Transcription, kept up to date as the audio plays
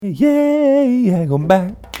Yeah, come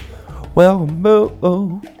back. Welcome back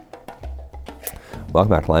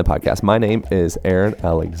to Line Podcast. My name is Aaron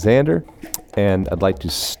Alexander, and I'd like to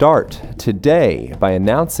start today by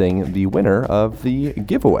announcing the winner of the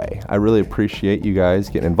giveaway. I really appreciate you guys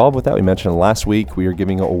getting involved with that. We mentioned last week we are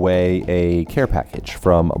giving away a care package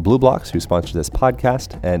from BlueBlox, who sponsored this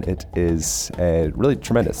podcast, and it is a really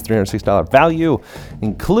tremendous $360 value.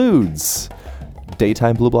 Includes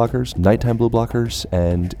daytime blue blockers, nighttime blue blockers,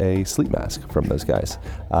 and a sleep mask from those guys.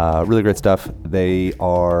 Really great stuff. They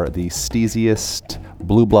are the steeziest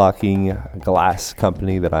blue blocking glass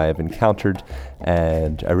company that I have encountered,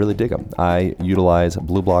 and I really dig them. I utilize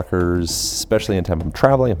blue blockers, especially in time I'm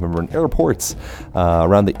traveling. If I'm in airports,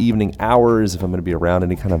 around the evening hours, if I'm going to be around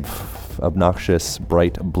any kind of obnoxious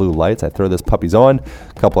bright blue lights, I throw those puppies on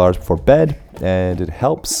a couple hours before bed, and it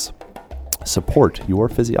helps support your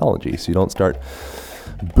physiology so you don't start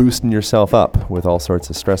boosting yourself up with all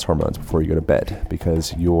sorts of stress hormones before you go to bed,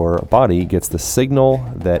 because your body gets the signal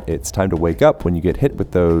that it's time to wake up when you get hit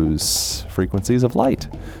with those frequencies of light.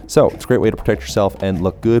 So it's a great way to protect yourself and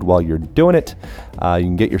look good while you're doing it. You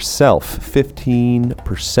can get yourself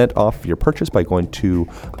 15% off your purchase by going to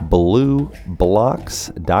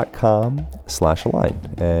blueblox.com/align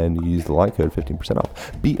and use the line code 15%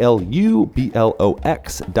 off.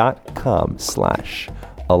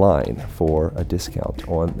 BLUBLOX.com/align for a discount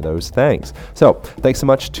on those things. So thanks so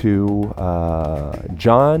much to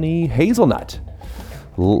Johnny Hazelnut.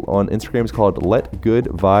 On Instagram, it's called Let Good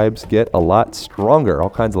Vibes Get a Lot Stronger. All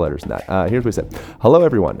kinds of letters in that. Here's what he said. Hello,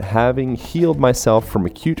 everyone. Having healed myself from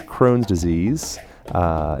acute Crohn's disease,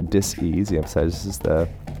 dis-ease, he emphasizes the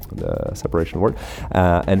separation word,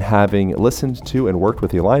 and having listened to and worked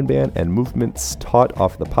with the Align Band and movements taught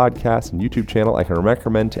off the podcast and YouTube channel, I can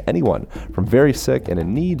recommend to anyone from very sick and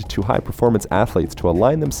in need to high-performance athletes to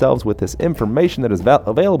align themselves with this information that is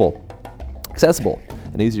available, accessible,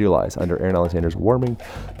 and easy to utilize under Aaron Alexander's warming,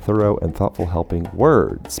 thorough, and thoughtful helping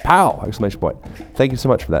words. Pow! Exclamation point. Thank you so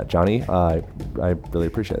much for that, Johnny. I really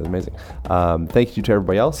appreciate it. It's amazing. Thank you to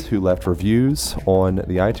everybody else who left reviews on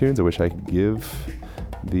the iTunes. I wish I could give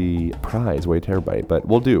the prize away to everybody, but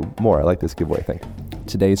we'll do more. I like this giveaway thing.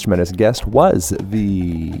 Today's tremendous guest was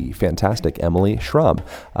the fantastic Emily Schramm.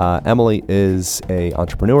 Emily is an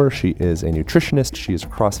entrepreneur. She is a nutritionist. She is a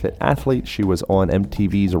CrossFit athlete. She was on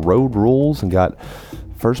MTV's Road Rules and got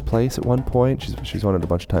first place at one point. She's won it a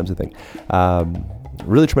bunch of times, I think.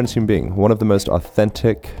 Really tremendous human being. One of the most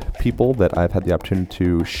authentic people that I've had the opportunity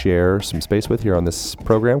to share some space with here on this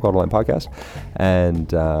program called Align Podcast. And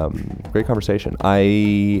great conversation.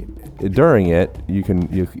 During it,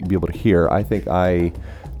 you'll be able to hear, I think I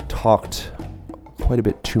talked quite a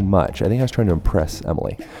bit too much. I think I was trying to impress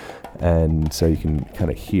Emily. And so you can kind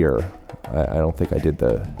of hear, I don't think I did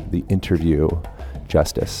the interview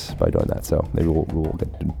justice by doing that. So maybe we'll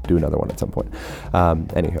get to do another one at some point.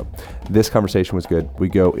 Anyhow, this conversation was good. We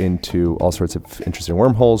go into all sorts of interesting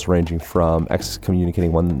wormholes, ranging from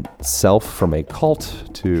excommunicating oneself from a cult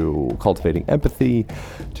to cultivating empathy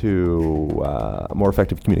to more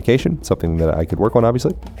effective communication, something that I could work on,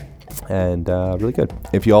 obviously. And really good.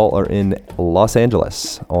 If y'all are in Los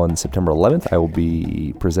Angeles on September 11th, I will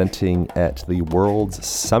be presenting at the World's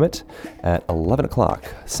Summit at 11 o'clock,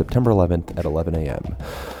 September 11th at 11 a.m. I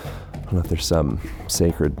don't know if there's some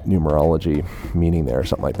sacred numerology meaning there or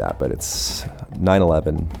something like that, but it's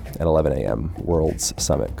 9/11 at 11 a.m., World's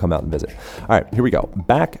Summit. Come out and visit. All right, here we go.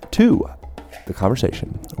 Back to the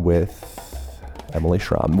conversation with Emily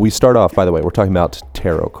Schramm. We start off, by the way, we're talking about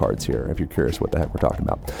tarot cards here, if you're curious what the heck we're talking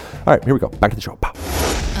about. All right, here we go. Back to the show. Pow.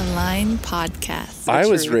 Align Podcast. I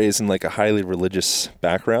was raised in like a highly religious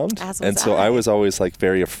background, and so I was always like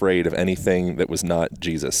very afraid of anything that was not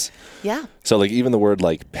Jesus. Yeah. So like even the word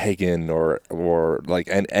like pagan or like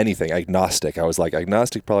anything, agnostic, I was like,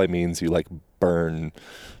 agnostic probably means you like burn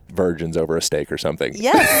virgins over a stake or something.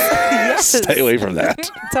 Yes. Yes. Stay away from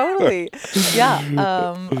that. Totally.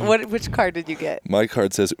 Yeah. Which card did you get? My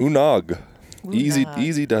card says Unag.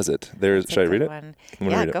 Easy does it. Should I read it?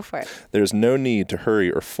 Yeah, go for it. There's no need to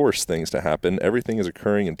hurry or force things to happen. Everything is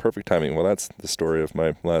occurring in perfect timing. Well, that's the story of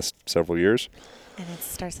my last several years. And it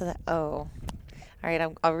starts with an O. All right,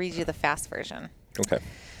 I'll read you the fast version. Okay.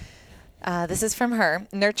 This is from her.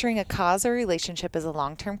 Nurturing a cause or relationship is a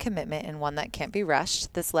long-term commitment and one that can't be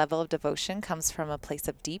rushed. This level of devotion comes from a place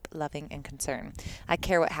of deep loving and concern. I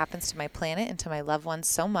care what happens to my planet and to my loved ones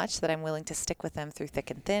so much that I'm willing to stick with them through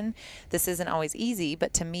thick and thin. This isn't always easy,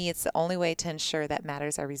 but to me, it's the only way to ensure that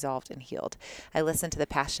matters are resolved and healed. I listen to the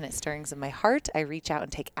passionate stirrings of my heart. I reach out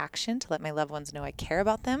and take action to let my loved ones know I care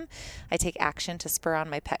about them. I take action to spur on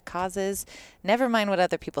my pet causes. Never mind what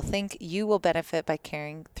other people think. You will benefit by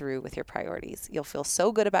carrying through with your priorities. You'll feel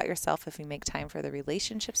so good about yourself if you make time for the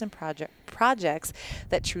relationships and projects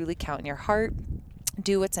that truly count in your heart.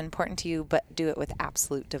 Do what's important to you, but do it with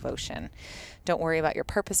absolute devotion. Don't worry about your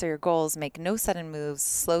purpose or your goals. Make no sudden moves.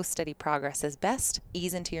 Slow, steady progress is best.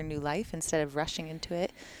 Ease into your new life instead of rushing into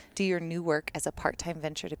it. Do your new work as a part-time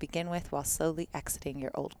venture to begin with while slowly exiting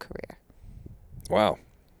your old career. Wow.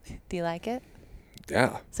 Do you like it?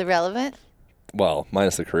 Yeah. Is it relevant? Well,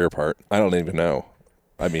 minus the career part. I don't even know.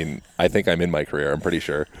 I mean, I think I'm in my career. I'm pretty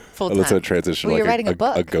sure. Full Unless time. I transition Well, like you're writing a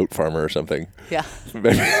book. a goat farmer or something. Yeah.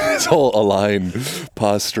 Maybe this whole aligned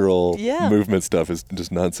postural Yeah. movement stuff is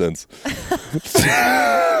just nonsense.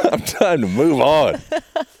 I'm trying to move on.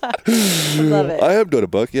 Love it. I am doing a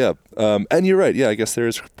book, yeah. And you're right. Yeah, I guess there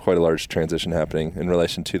is quite a large transition happening in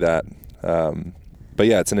relation to that. But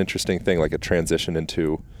yeah, it's an interesting thing, like a transition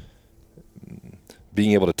into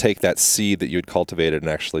being able to take that seed that you had cultivated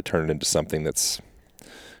and actually turn it into something that's,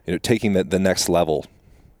 taking the next level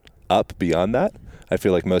up beyond that. I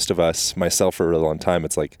feel like most of us, myself for a really long time,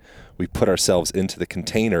 it's like we put ourselves into the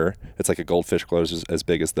container. It's like a goldfish grows as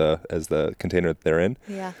big as the container that they're in.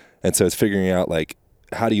 Yeah. And so it's figuring out like,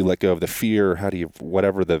 how do you let go of the fear? How do you,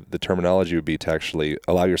 whatever the terminology would be, to actually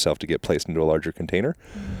allow yourself to get placed into a larger container?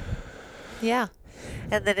 Yeah.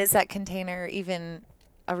 And then is that container even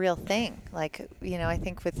a real thing? Like, I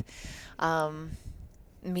think with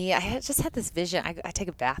me, just had this vision. I take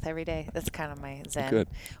a bath every day. That's kind of my zen. Good.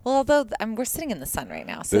 Well, although we're sitting in the sun right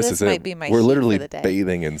now, so this is might it. be my We're heat literally for the day.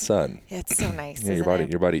 bathing in sun. Yeah, it's so nice. Yeah, isn't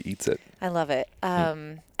it? your body eats it. I love it.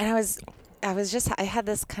 And I had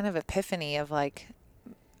this kind of epiphany of like,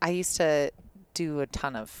 I used to do a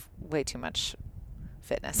ton of way too much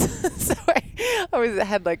fitness. So I always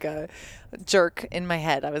had like a jerk in my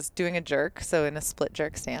head. I was doing a jerk, so in a split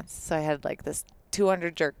jerk stance. So I had like this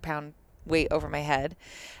 200 jerk pound weight over my head,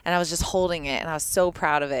 and I was just holding it, and I was so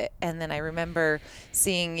proud of it. And then I remember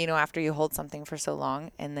seeing, after you hold something for so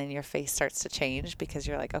long and then your face starts to change because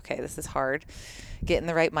you're like, okay, this is hard. Get in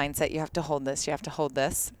the right mindset. You have to hold this. You have to hold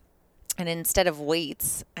this. And instead of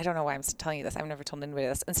weights, I don't know why I'm telling you this. I've never told anybody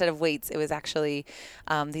this. Instead of weights, it was actually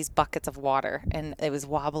these buckets of water, and it was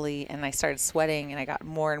wobbly, and I started sweating, and I got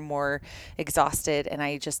more and more exhausted, and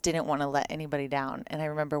I just didn't want to let anybody down. And I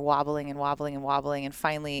remember wobbling and wobbling and wobbling, and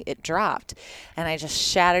finally it dropped, and I just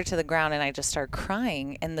shattered to the ground, and I just started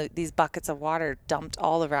crying, and these buckets of water dumped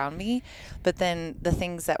all around me. But then the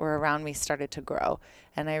things that were around me started to grow,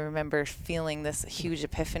 and I remember feeling this huge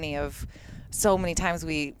epiphany of, so many times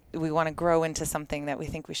we want to grow into something that we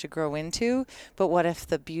think we should grow into, but what if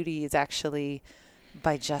the beauty is actually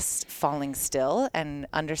by just falling still and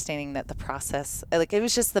understanding that the process, like, it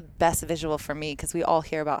was just the best visual for me, because we all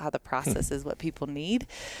hear about how the process is what people need,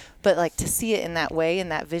 but like to see it in that way, in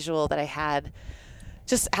that visual that I had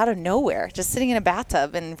just out of nowhere, just sitting in a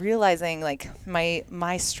bathtub and realizing like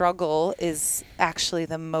my struggle is actually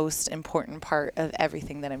the most important part of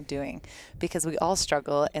everything that I'm doing, because we all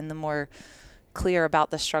struggle, and the more clear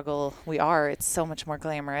about the struggle we are, it's so much more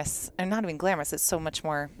glamorous, and not even glamorous, it's so much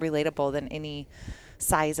more relatable than any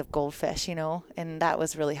size of goldfish, and that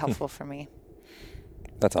was really helpful for me.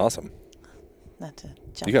 That's awesome. Not to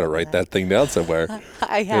jump You got to on write that thing down somewhere.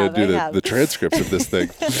 I have. Do the transcript of this thing.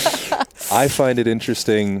 I find it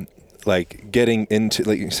interesting, like getting into,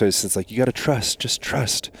 like, so it's like, you got to trust, just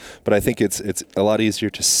trust. But I think it's a lot easier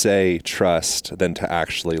to say trust than to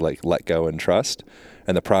actually like let go and trust.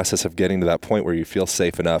 And the process of getting to that point where you feel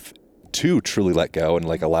safe enough to truly let go and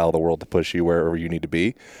like allow the world to push you wherever you need to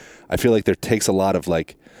be. I feel like there takes a lot of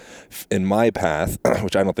like, in my path,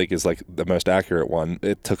 which I don't think is like the most accurate one,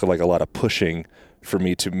 it took like a lot of pushing for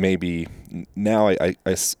me to maybe now I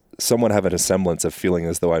somewhat have a semblance of feeling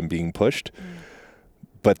as though I'm being pushed,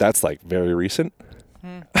 but that's like very recent.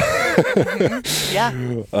 Yeah.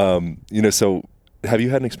 So have you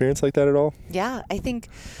had an experience like that at all? Yeah, I think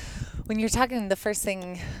when you're talking, the first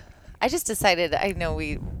thing, I just decided, I know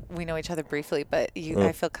we know each other briefly, but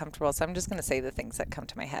I feel comfortable, so I'm just going to say the things that come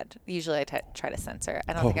to my head. Usually I try to censor it.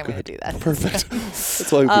 I don't think I'm going to do that. Perfect.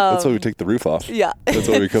 That's why we take the roof off. Yeah. That's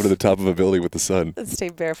why we come to the top of a building with the sun. Stay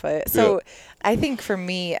barefoot. So I think for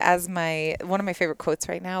me, one of my favorite quotes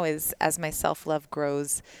right now is, as my self-love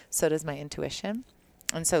grows, so does my intuition.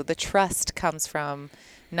 And so the trust comes from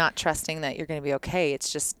not trusting that you're going to be okay.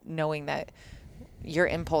 It's just knowing that your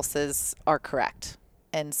impulses are correct.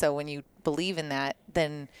 And so when you believe in that,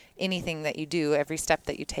 then anything that you do, every step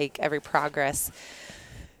that you take, every progress,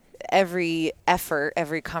 every effort,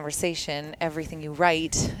 every conversation, everything you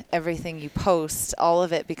write, everything you post, all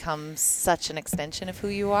of it becomes such an extension of who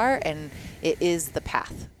you are, and it is the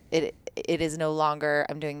path. It is no longer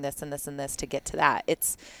I'm doing this and this and this to get to that.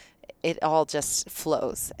 It all just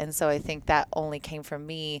flows. And so I think that only came from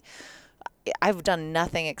me. I've done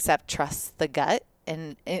nothing except trust the gut,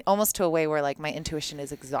 and almost to a way where like my intuition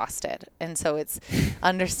is exhausted. And so it's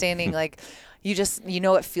understanding like you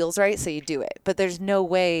it feels right, so you do it. But there's no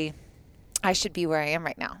way I should be where I am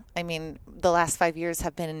right now. I mean, the last 5 years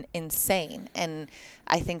have been insane. And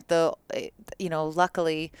I think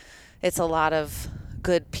luckily it's a lot of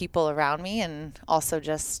good people around me, and also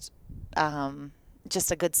just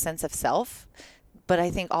a good sense of self. But I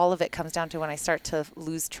think all of it comes down to when I start to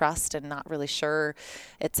lose trust and not really sure,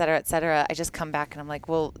 et cetera, I just come back and I'm like,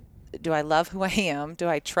 well, do I love who I am? Do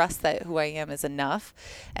I trust that who I am is enough?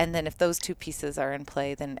 And then if those two pieces are in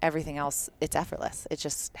play, then everything else, it's effortless. It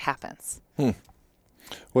just happens.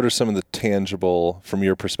 What are some of the tangible, from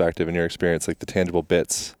your perspective and your experience, like the tangible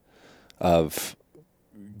bits of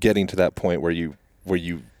getting to that point where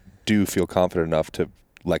you do feel confident enough to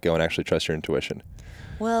let go and actually trust your intuition?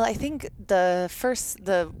 Well, I think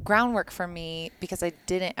the groundwork for me, because I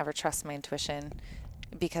didn't ever trust my intuition,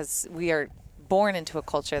 because we are born into a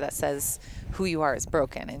culture that says who you are is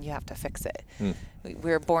broken and you have to fix it.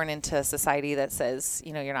 We're born into a society that says,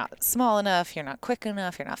 you're not small enough, you're not quick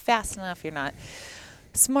enough, you're not fast enough, you're not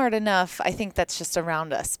smart enough. I think that's just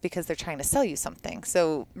around us because they're trying to sell you something.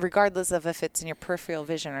 So regardless of if it's in your peripheral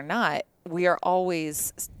vision or not, we are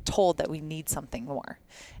always told that we need something more.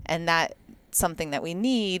 And that something that we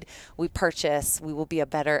need, we purchase, we will be a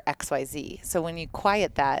better XYZ. So when you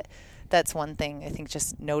quiet that, that's one thing, I think,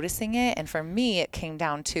 just noticing it. And for me, it came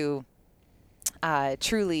down to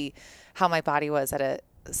truly how my body was at a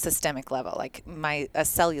systemic level, like a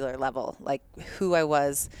cellular level, like who I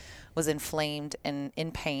was inflamed and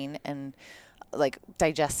in pain and like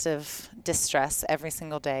digestive distress every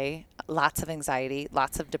single day, lots of anxiety,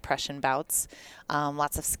 lots of depression bouts,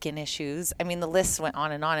 lots of skin issues. I mean, the list went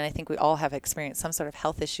on. And I think we all have experienced some sort of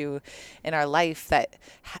health issue in our life that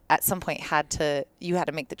at some point you had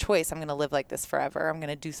to make the choice. I'm going to live like this forever. I'm going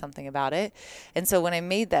to do something about it. And so when I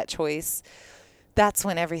made that choice, that's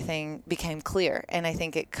when everything became clear. And I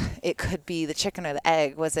think it could be the chicken or the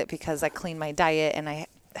egg. Was it because I cleaned my diet and I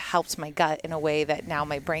helped my gut in a way that now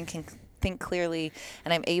my brain can think clearly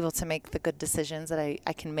and I'm able to make the good decisions that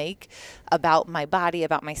I can make about my body,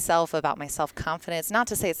 about myself, about my self-confidence? Not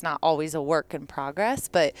to say it's not always a work in progress,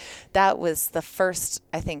 but that was the first,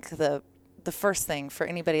 I think, the first thing for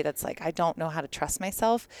anybody that's like, I don't know how to trust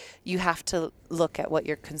myself. You have to look at what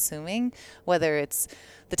you're consuming, whether it's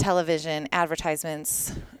the television,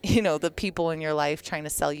 advertisements, the people in your life trying to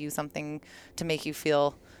sell you something to make you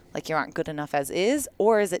feel like you aren't good enough as is,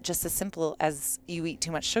 or is it just as simple as you eat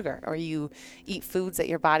too much sugar or you eat foods that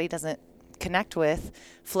your body doesn't connect with,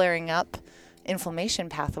 flaring up inflammation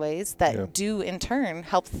pathways that do in turn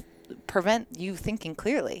help prevent you thinking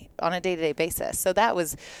clearly on a day-to-day basis. So that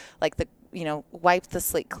was like wipe the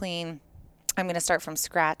slate clean. I'm going to start from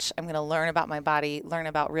scratch. I'm going to learn about my body, learn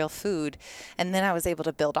about real food. And then I was able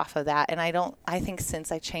to build off of that. And I think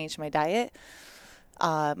since I changed my diet,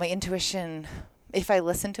 my intuition, if I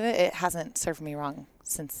listen to it, it hasn't served me wrong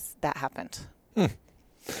since that happened.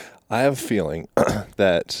 I have a feeling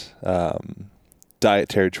that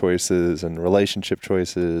dietary choices and relationship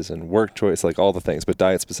choices and work choice, like all the things, but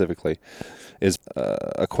diet specifically, is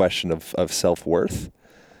a question of self-worth.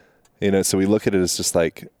 So we look at it as just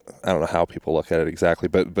like, I don't know how people look at it exactly,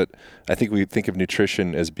 but I think we think of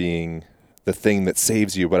nutrition as being the thing that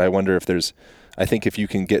saves you. But I wonder if you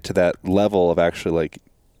can get to that level of actually like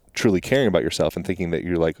truly caring about yourself and thinking that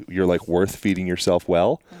you're like worth feeding yourself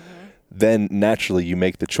well, then naturally you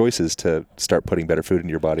make the choices to start putting better food into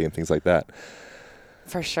your body and things like that.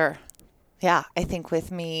 For sure. Yeah. I think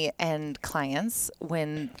with me and clients,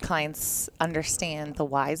 when clients understand the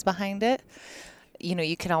whys behind it,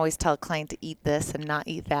 you can always tell a client to eat this and not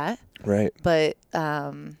eat that. Right. But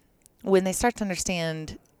when they start to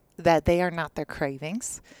understand that they are not their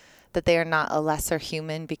cravings, that they are not a lesser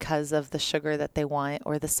human because of the sugar that they want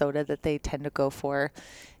or the soda that they tend to go for.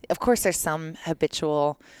 Of course, there's some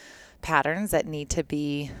habitual patterns that need to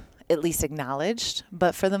be at least acknowledged.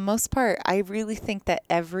 But for the most part, I really think that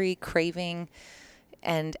every craving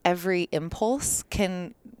and every impulse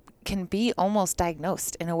can be almost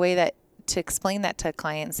diagnosed in a way that to explain that to a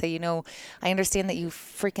client and say, you know, I understand that you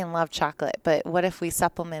freaking love chocolate, but what if we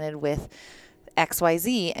supplemented with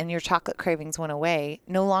XYZ and your chocolate cravings went away?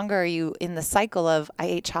 No longer are you in the cycle of, I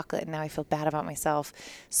ate chocolate and now I feel bad about myself.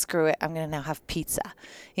 Screw it. I'm going to now have pizza.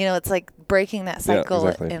 You know, it's like breaking that cycle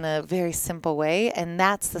in a very simple way. And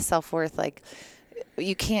that's the self-worth. Like,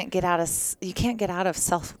 you can't get out of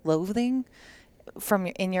self-loathing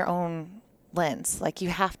in your own lens. Like, you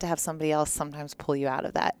have to have somebody else sometimes pull you out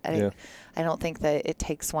of that. I don't think that it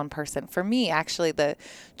takes one person. For me, actually, the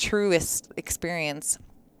truest experience,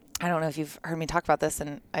 I don't know if you've heard me talk about this,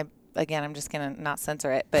 and I'm just going to not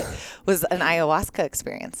censor it, but was an ayahuasca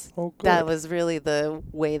experience. Oh, good. That was really the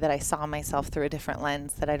way that I saw myself through a different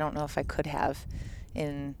lens that I don't know if I could have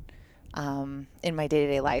in my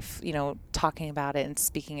day-to-day life, you know, talking about it and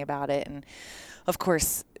speaking about it. And of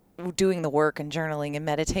course, doing the work and journaling and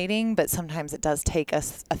meditating, but sometimes it does take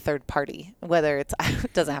us a third party, whether it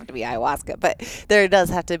doesn't have to be ayahuasca, but there does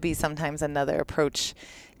have to be sometimes another approach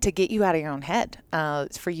to get you out of your own head,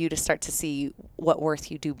 for you to start to see what worth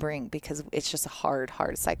you do bring, because it's just a hard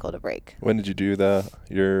cycle to break. When did you do did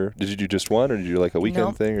you do just one, or did you do like a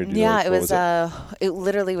weekend thing? Or did you it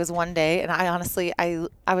literally was one day. And I honestly,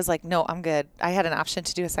 I was like, no, I'm good. I had an option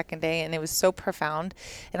to do a second day, and it was so profound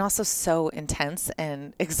and also so intense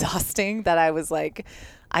and exhausting that I was like,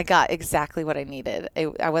 I got exactly what I needed.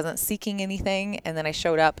 I wasn't seeking anything. And then I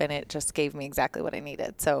showed up and it just gave me exactly what I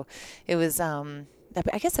needed. So it was,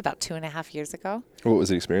 I guess about 2.5 years ago. What was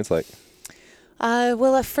the experience like?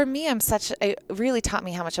 Well, for me, it really taught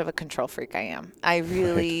me how much of a control freak I am. I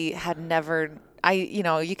really had never,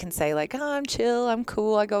 you can say like, oh, I'm chill, I'm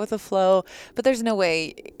cool, I go with the flow, but there's no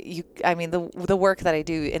way the work that I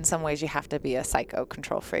do, in some ways you have to be a psycho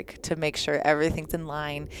control freak to make sure everything's in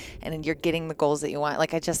line and you're getting the goals that you want.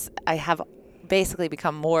 Like I have basically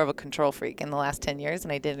become more of a control freak in the last 10 years,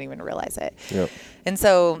 and I didn't even realize it. Yep. And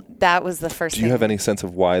so that was the first thing. Do you have any sense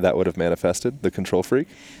of why that would have manifested, the control freak?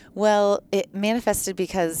 Well, it manifested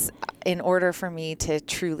because in order for me to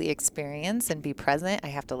truly experience and be present, I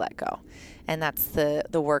have to let go. And that's the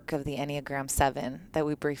work of the Enneagram 7 that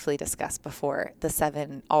we briefly discussed before. The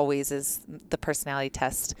 7 always is the personality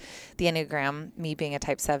test. The Enneagram, me being a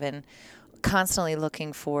type 7, constantly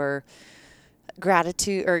looking for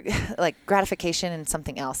gratitude or like gratification in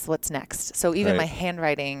something else. What's next? So even my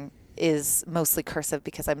handwriting is mostly cursive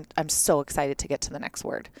because I'm so excited to get to the next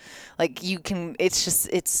word. Like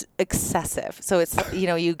it's excessive. So it's,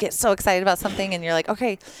 you get so excited about something and you're like,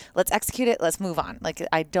 okay, let's execute it. Let's move on. Like,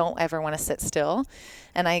 I don't ever want to sit still,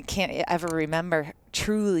 and I can't ever remember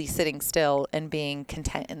truly sitting still and being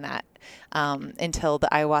content in that, until the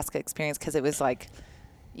ayahuasca experience. 'Cause it was like,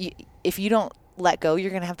 if you don't let go, you're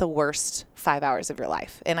going to have the worst 5 hours of your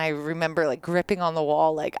life. And I remember like gripping on the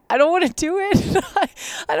wall, like, I don't want to do it.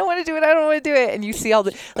 I don't want to do it. I don't want to do it. And you see all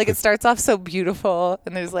it starts off so beautiful.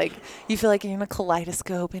 And there's like, you feel like you're in a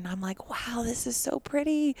kaleidoscope, and I'm like, wow, this is so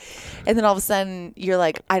pretty. And then all of a sudden you're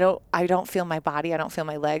like, I don't feel my body. I don't feel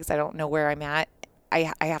my legs. I don't know where I'm at.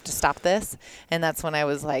 I have to stop this. And that's when I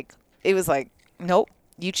was like, it was like, nope,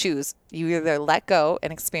 you choose. You either let go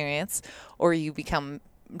and experience, or you become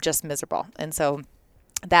just miserable. And so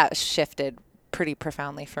that shifted pretty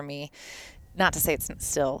profoundly for me. Not to say it's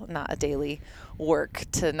still not a daily work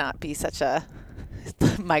to not be such a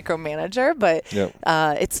micromanager, but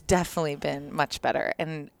it's definitely been much better.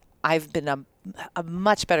 And I've been a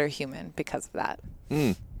much better human because of that.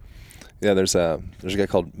 Yeah, there's a guy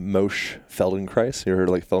called Moshe Feldenkrais. You ever heard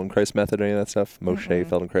of like Feldenkrais method or any of that stuff? Moshe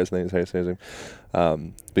Feldenkrais, I think is how you say his name.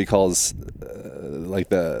 But he calls like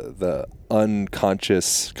the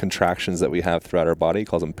unconscious contractions that we have throughout our body, he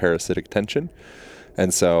calls them parasitic tension.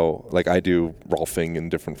 And so like I do Rolfing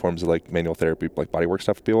and different forms of like manual therapy, like bodywork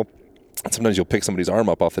stuff for people. And sometimes you'll pick somebody's arm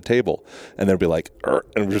up off the table and they'll be like, and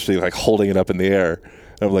we'll just be like holding it up in the air.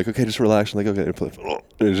 And I'm like, okay, just relax. I'm like, okay.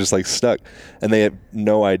 It's just like stuck. And they have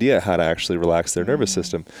no idea how to actually relax their nervous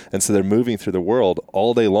system. And so they're moving through the world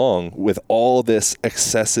all day long with all this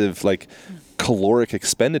excessive like caloric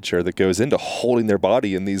expenditure that goes into holding their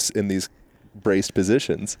body in these braced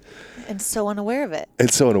positions. And so unaware of it.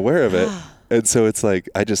 And so it's like,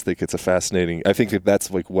 I just think it's a fascinating, I think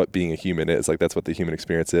that's like what being a human is. Like that's what the human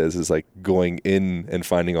experience is like going in and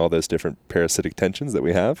finding all those different parasitic tensions that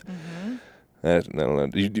we have. I don't know. I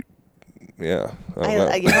agree.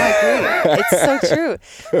 It's so true.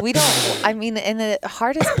 And the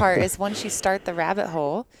hardest part is once you start the rabbit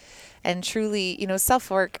hole and truly,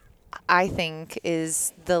 self-work, I think,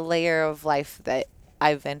 is the layer of life that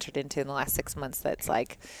I've entered into in the last 6 months. That's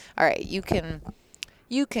like, all right, you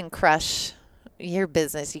can crush your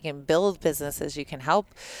business. You can build businesses. You can help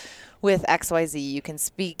with XYZ. You can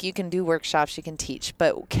speak, you can do workshops, you can teach,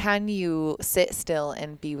 but can you sit still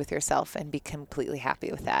and be with yourself and be completely happy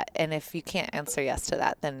with that? And if you can't answer yes to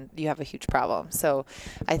that, then you have a huge problem. So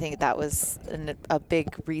I think that was a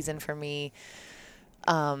big reason for me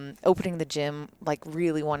opening the gym, like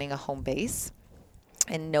really wanting a home base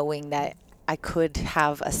and knowing that I could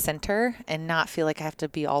have a center and not feel like I have to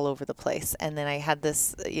be all over the place. And then I had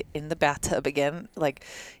this in the bathtub again, like,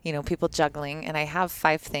 people juggling. And I have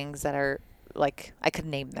 5 things that are like, I could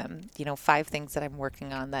name them, 5 things that I'm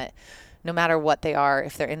working on that no matter what they are,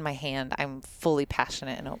 if they're in my hand, I'm fully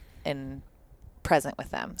passionate and present with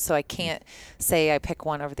them. So I can't say I pick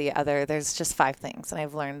one over the other. There's just 5 things. And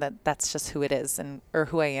I've learned that that's just who it is or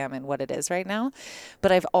who I am and what it is right now.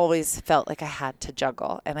 But I've always felt like I had to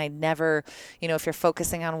juggle. And I never, if you're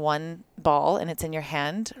focusing on one ball and it's in your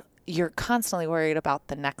hand, you're constantly worried about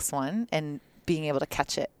the next one and being able to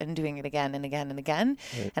catch it and doing it again and again and again.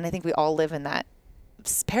 Right. And I think we all live in that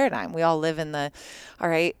paradigm. We all live in all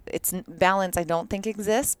right, it's balance I don't think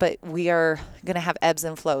exists, but we are going to have ebbs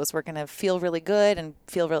and flows. We're going to feel really good and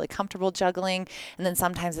feel really comfortable juggling. And then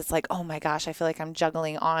sometimes it's like, oh my gosh, I feel like I'm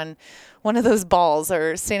juggling on one of those balls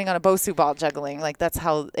or standing on a Bosu ball juggling. Like that's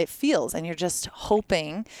how it feels. And you're just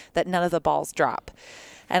hoping that none of the balls drop.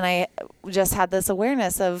 And I just had this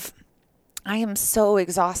awareness of I am so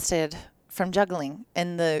exhausted from juggling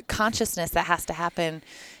and the consciousness that has to happen,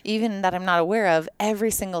 even that I'm not aware of, every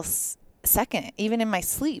single second, even in my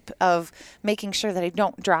sleep, of making sure that I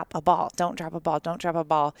don't drop a ball, don't drop a ball, don't drop a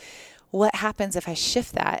ball. What happens if I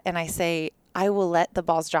shift that and I say, I will let the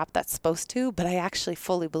balls drop that's supposed to, but I actually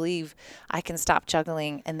fully believe I can stop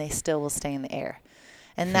juggling and they still will stay in the air.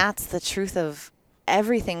 And that's the truth of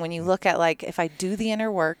everything. When you look at, like, if I do the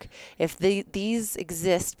inner work, if these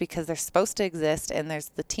exist because they're supposed to exist and there's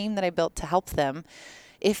the team that I built to help them,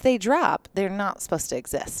 if they drop, they're not supposed to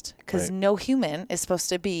exist because Right. No human is supposed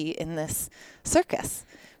to be in this circus.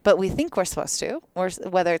 But we think we're supposed to, or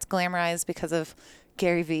whether it's glamorized because of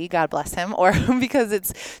Gary Vee, God bless him, or because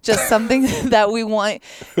it's just something that we want,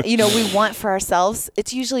 we want for ourselves.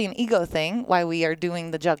 It's usually an ego thing why we are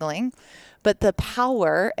doing the juggling. But the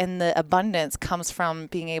power and the abundance comes from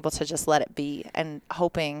being able to just let it be and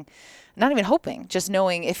hoping, not even hoping, just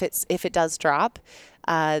knowing if it does drop,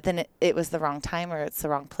 then it was the wrong time or it's the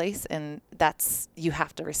wrong place. And you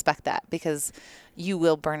have to respect that because you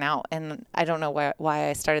will burn out. And I don't know why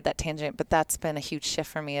I started that tangent, but that's been a huge shift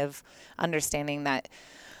for me of understanding that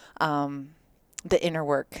the inner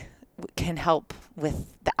work can help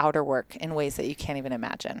with the outer work in ways that you can't even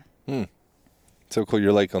imagine. So cool.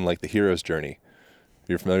 You're like on like the hero's journey.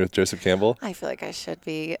 You're familiar with Joseph Campbell? I feel like I should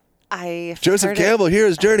be. Joseph Campbell,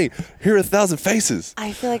 Hero's Journey. Here are 1,000 faces.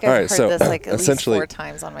 I feel like I've heard this like at least 4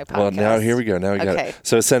 times on my podcast. Well, now here we go. Now we got Okay. it.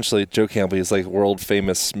 So essentially, Joe Campbell, he's like world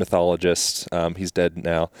famous mythologist. He's dead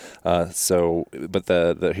now. But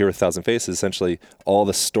the Hero 1,000 Faces, essentially all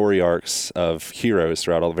the story arcs of heroes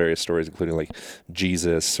throughout all the various stories, including like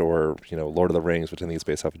Jesus or Lord of the Rings, which I think is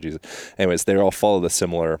based off of Jesus. Anyways, they all follow the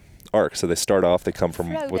similar arc. So they start off, they come from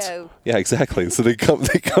Frodo. yeah, exactly. So they come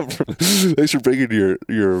from. Thanks for bringing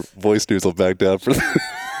your voice noozle back down for.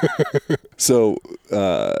 So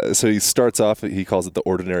he starts off. He calls it the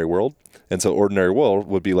ordinary world, and so ordinary world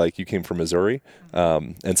would be like you came from Missouri,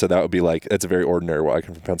 and so that would be like it's a very ordinary world. I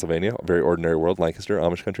come from Pennsylvania, a very ordinary world, Lancaster,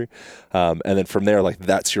 Amish country, and then from there, like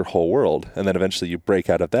that's your whole world, and then eventually you break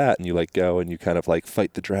out of that and you like go and you kind of like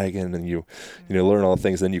fight the dragon and you learn all the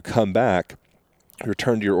things. Then you come back.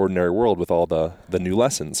 Return to your ordinary world with all the new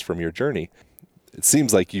lessons from your journey. It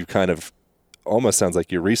seems like you kind of almost sounds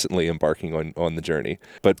like you're recently embarking on the journey,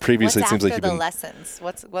 but previously it seems like you've been. What's after the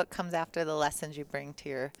lessons? What comes after the lessons you bring to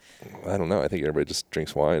your? I don't know. I think everybody just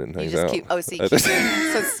drinks wine and hangs out. So you keep doing so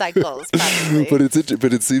it cycles.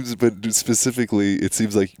 Probably. But specifically, it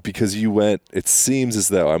seems like because you went. It seems as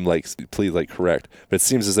though I'm like, please like correct, but it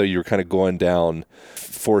seems as though you were kind of going down,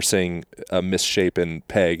 forcing a misshapen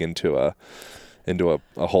peg into a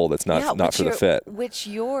hole that's not for the fit.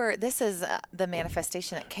 This is the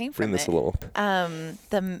manifestation that came from Bring this it. a little.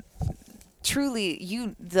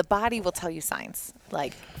 The body will tell you signs.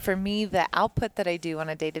 Like for me, the output that I do on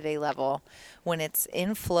a day-to-day level, when it's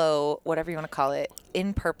in flow, whatever you want to call it,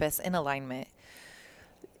 in purpose, in alignment,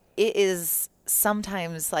 it is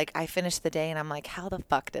sometimes like I finish the day and I'm like, how the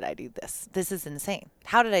fuck did I do this? This is insane.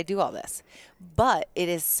 How did I do all this? But it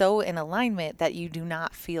is so in alignment that you do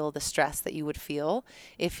not feel the stress that you would feel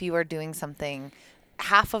if you are doing something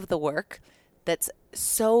half of the work that's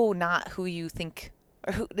so not who you think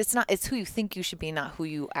or it's who you think you should be, not who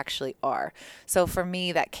you actually are. So for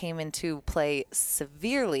me, that came into play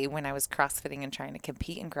severely when I was CrossFitting and trying to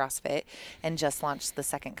compete in CrossFit, and just launched the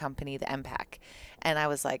second company, the MPAC. And I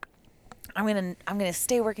was like, I'm gonna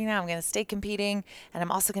stay working out. I'm gonna stay competing, and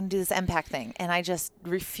I'm also gonna do this MPAC thing. And I just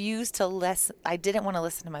refused to listen. I didn't want to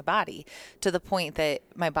listen to my body, to the point that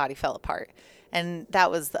my body fell apart. And that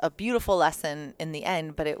was a beautiful lesson in the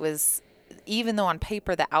end. But it was, even though on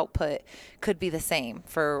paper the output could be the same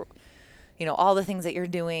for, all the things that you're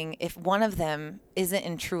doing, if one of them isn't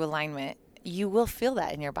in true alignment, you will feel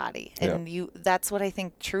that in your body. And that's what I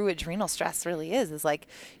think true adrenal stress really is like,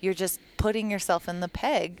 you're just putting yourself in the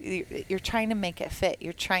peg. You're trying to make it fit.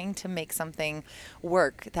 You're trying to make something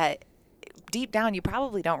work that deep down you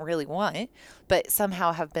probably don't really want, but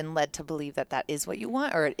somehow have been led to believe that that is what you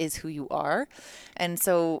want, or it is who you are. And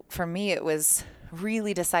so for me, it was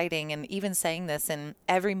really deciding, and even saying this in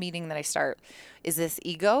every meeting that I start: is this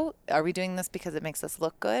ego? Are we doing this because it makes us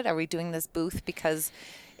look good? Are we doing this booth because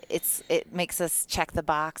it makes us check the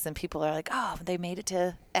box and people are like, oh, they made it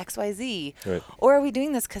to XYZ? Right. Or are we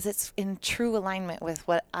doing this because it's in true alignment with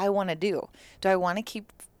what I want to do? Do I want to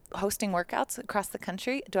keep hosting workouts across the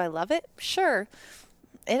country? Do I love it? Sure.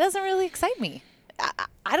 It doesn't really excite me.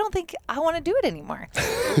 I don't think I want to do it anymore.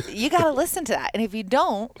 You got to listen to that. And if you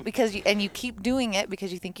don't, you keep doing it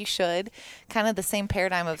because you think you should, kind of the same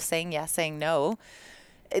paradigm of saying yes, saying no,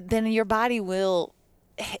 then your body will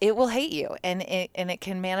hate you. And it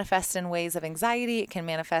can manifest in ways of anxiety. It can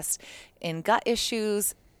manifest in gut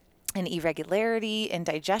issues, and irregularity, and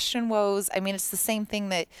digestion woes. I mean, it's the same thing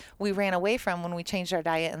that we ran away from when we changed our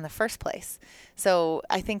diet in the first place. So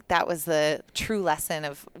I think that was the true lesson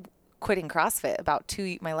of quitting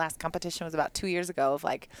CrossFit. My last competition was about 2 years ago, of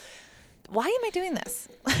like, why am I doing this?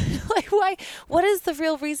 Like, why? What is the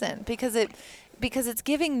real reason? Because it's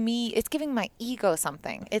giving my ego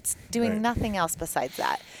something. It's doing nothing else besides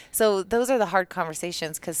that. So those are the hard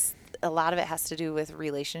conversations, because a lot of it has to do with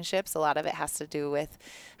relationships. A lot of it has to do with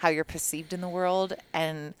how you're perceived in the world.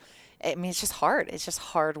 And I mean, it's just hard. It's just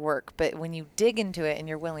hard work. But when you dig into it and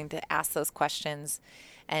you're willing to ask those questions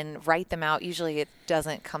and write them out, usually it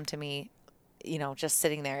doesn't come to me, just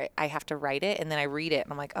sitting there. I have to write it, and then I read it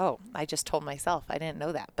and I'm like, oh, I just told myself I didn't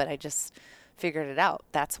know that, but I just figured it out.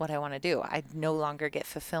 That's what I want to do. I no longer get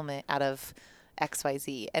fulfillment out of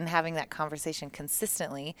XYZ. And having that conversation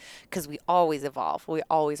consistently, because we always evolve, we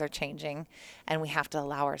always are changing, and we have to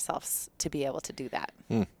allow ourselves to be able to do that.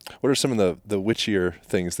 What are some of the witchier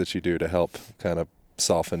things that you do to help kind of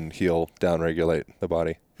soften, heal, downregulate the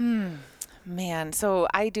body? Man, so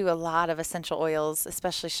I do a lot of essential oils,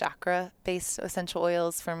 especially chakra-based essential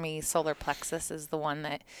oils. For me, solar plexus is the one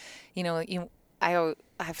that,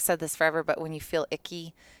 I've said this forever, but when you feel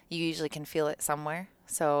icky, you usually can feel it somewhere.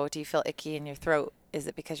 So do you feel icky in your throat? Is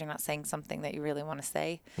it because you're not saying something that you really want to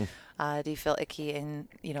say? Do you feel icky in,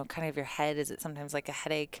 kind of your head? Is it sometimes like a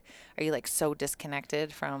headache? Are you like so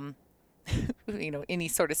disconnected from, any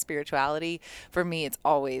sort of spirituality? For me, it's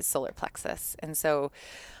always solar plexus. And so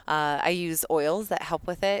I use oils that help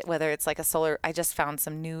with it, whether it's like I just found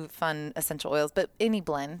some new fun essential oils, but any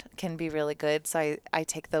blend can be really good. So I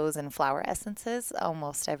take those in flower essences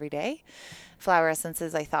almost every day. Flower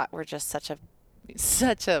essences I thought were just such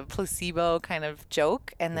a placebo kind of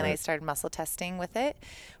joke. And then I started muscle testing with it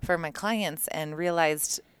for my clients and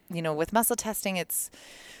realized, with muscle testing,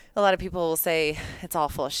 a lot of people will say it's all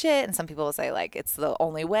full of shit, and some people will say like it's the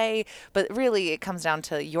only way, but really it comes down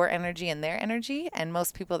to your energy and their energy. And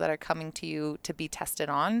most people that are coming to you to be tested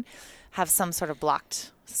on have some sort of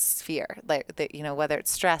blocked sphere, like whether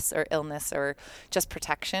it's stress or illness or just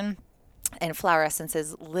protection. And flower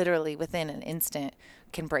essences literally within an instant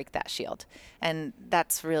can break that shield. And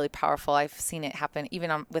that's really powerful. I've seen it happen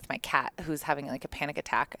even with my cat, who's having like a panic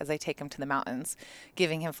attack as I take him to the mountains,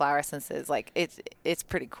 giving him flower essences. Like it's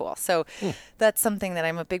pretty cool. So that's something that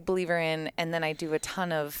I'm a big believer in. And then I do a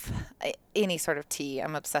ton of any sort of tea.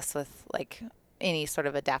 I'm obsessed with like any sort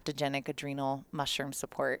of adaptogenic adrenal mushroom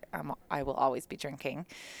support. I will always be drinking,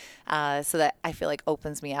 so that I feel like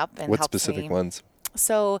opens me up and what helps specific me. ones?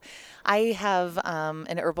 So I have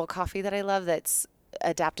an herbal coffee that I love that's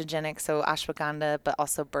adaptogenic, so ashwagandha, but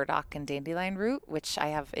also burdock and dandelion root, which I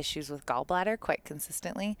have issues with gallbladder quite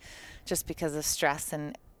consistently just because of stress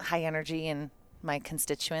and high energy and my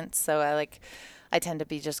constituents. So I tend to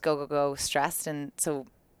be just go stressed, and so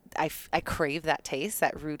I crave that taste,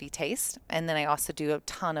 that rooty taste. And then I also do a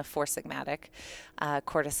ton of Four Sigmatic,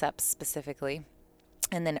 cordyceps specifically.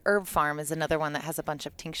 And then Herb Farm is another one that has a bunch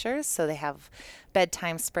of tinctures. So they have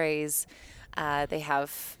bedtime sprays. They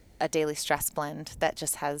have a daily stress blend that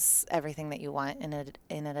just has everything that you want in an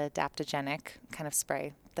adaptogenic kind of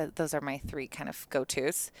spray. Those are my 3 kind of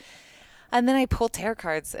go-tos. And then I pull tarot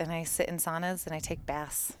cards and I sit in saunas and I take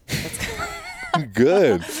baths.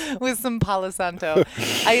 Good. With some Palo Santo.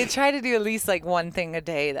 I try to do at least like one thing a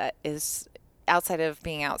day that is outside of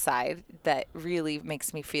being outside that really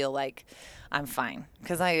makes me feel like I'm fine.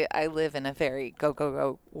 Because I live in a very go, go,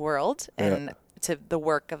 go world. And to the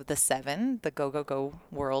work of the 7, the go, go, go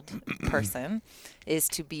world person, is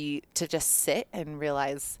to just sit and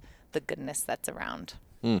realize the goodness that's around.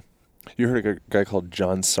 You heard a guy called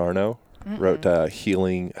John Sarno wrote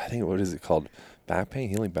Healing, I think, what is it called?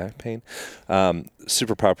 Healing back pain.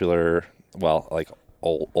 Super popular, well, like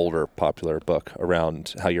older popular book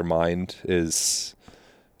around how your mind is.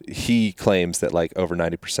 He claims that like over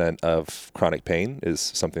 90% of chronic pain is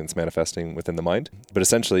something that's manifesting within the mind. But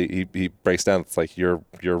essentially, he breaks down, it's like you're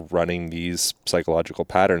running these psychological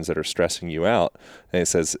patterns that are stressing you out. And he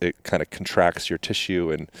says it kind of contracts your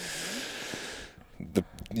tissue, and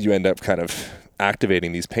you end up kind of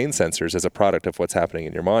activating these pain sensors as a product of what's happening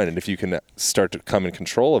in your mind. And if you can start to come in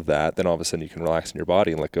control of that, then all of a sudden you can relax in your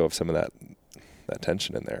body and let go of some of that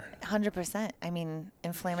tension in there. 100%. I mean,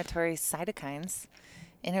 inflammatory cytokines,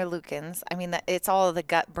 interleukins. I mean, it's all the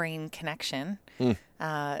gut-brain connection.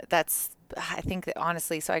 I think that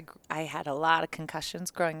honestly, so I had a lot of concussions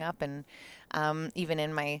growing up, and even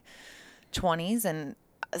in my 20s, and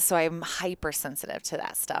so I'm hypersensitive to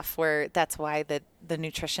that stuff, where that's why the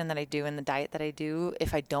nutrition that I do and the diet that I do,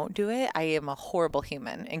 if I don't do it, I am a horrible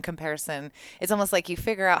human in comparison. It's almost like you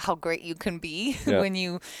figure out how great you can be when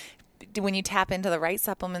you tap into the right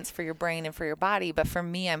supplements for your brain and for your body. But for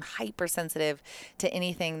me, I'm hypersensitive to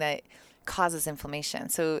anything that causes inflammation.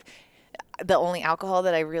 So the only alcohol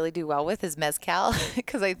that I really do well with is mezcal,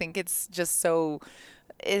 because I think it's just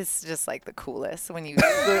like the coolest when you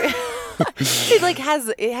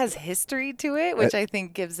it has history to it, which I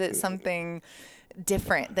think gives it something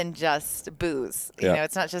different than just booze. You know,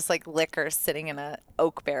 it's not just like liquor sitting in a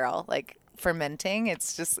oak barrel, like fermenting.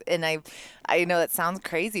 It's just, and I know that sounds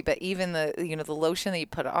crazy, but even the lotion that you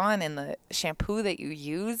put on and the shampoo that you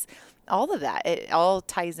use, all of that, it all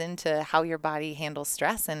ties into how your body handles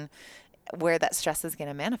stress and where that stress is going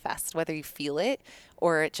to manifest, whether you feel it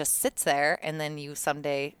or it just sits there and then you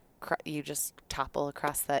someday you just topple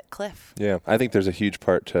across that cliff. Yeah, I think there's a huge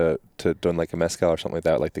part to doing like a mezcal or something like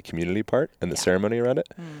that, like the community part and the ceremony around it.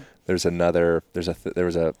 There's a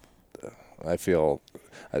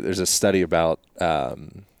study about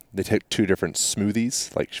they took 2 different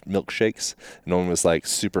smoothies, like milkshakes, and one was like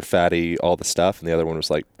super fatty, all the stuff, and the other one was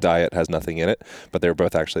like diet, has nothing in it, but they were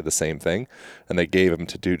both actually the same thing. And they gave them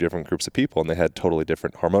to 2 different groups of people, and they had totally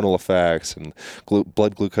different hormonal effects and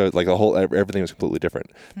blood glucose, like everything was completely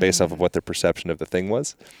different based off of what their perception of the thing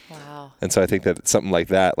was. Wow. And so I think that something like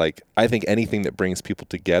that, like I think anything that brings people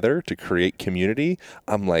together to create community,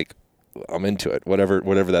 I'm into it. Whatever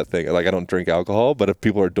that thing. Like, I don't drink alcohol, but if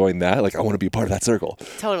people are doing that, like, I want to be a part of that circle.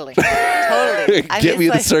 Totally. Get me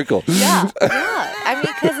in the circle. Yeah. I mean,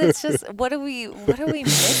 because it's just, what are we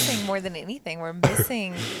missing more than anything? We're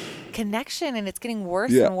missing connection, and it's getting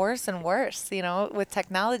worse and worse and worse. You know, with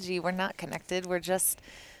technology, we're not connected. We're just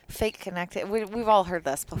fake connected. We've all heard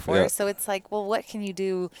this before. Yeah. So it's like, well, what can you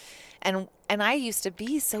do? And I used to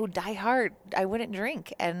be so diehard. I wouldn't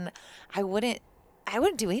drink, and I wouldn't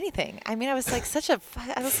do anything. I mean, I was such a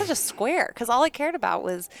square, because all I cared about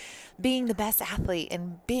was being the best athlete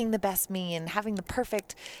and being the best me and having the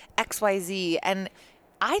perfect XYZ. And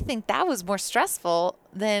I think that was more stressful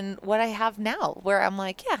than what I have now, where I'm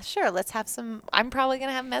like, yeah, sure, let's have some. I'm probably going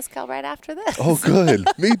to have mezcal right after this. Oh, good.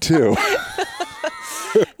 Me too.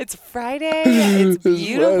 It's Friday. It's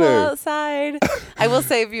beautiful outside. I will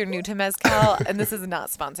say, if you're new to mezcal, and this is not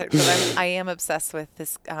sponsored, but I am obsessed with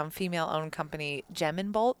this female-owned company, Gem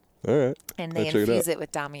and Bolt. All right. And they infuse it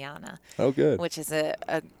with Damiana. Oh, good. Which is a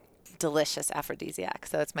delicious aphrodisiac.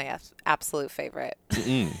 So it's my absolute favorite.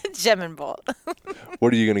 Gem and Bolt.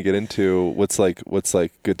 What are you going to get into? What's like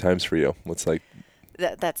good times for you? What's like?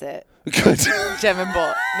 That's it. Good. Gem and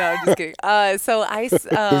Bolt. No, I'm just kidding. So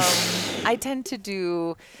I tend to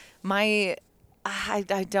do I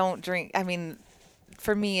don't drink. I mean,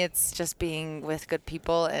 for me, it's just being with good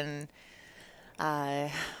people, and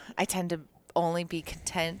I tend to only be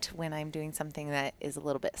content when I'm doing something that is a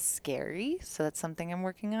little bit scary. So that's something I'm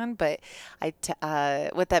working on. But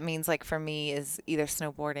what that means, like, for me, is either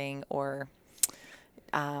snowboarding or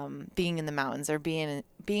being in the mountains, or being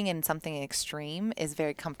in something extreme is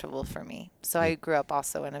very comfortable for me. So I grew up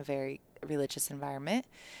also in a very religious environment,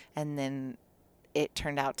 and then it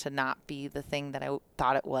turned out to not be the thing that I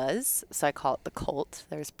thought it was. So I call it the cult.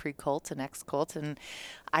 There's pre-cult and ex-cult. And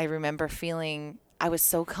I remember feeling I was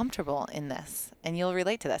so comfortable in this, and you'll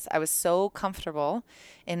relate to this. I was so comfortable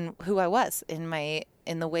in who I was, in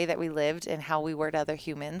the way that we lived and how we were to other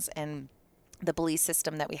humans, and the belief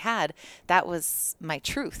system that we had. That was my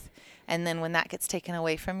truth. And then when that gets taken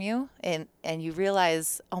away from you, and you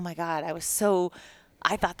realize, oh my God,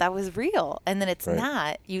 I thought that was real. And then it's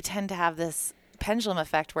not. You tend to have this pendulum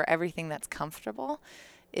effect where everything that's comfortable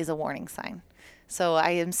is a warning sign. So I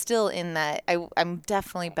am still in that. I'm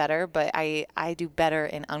definitely better, but I do better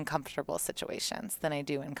in uncomfortable situations than I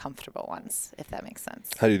do in comfortable ones, if that makes sense.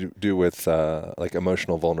 How do you do with like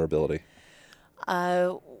emotional vulnerability?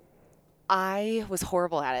 I was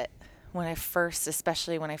horrible at it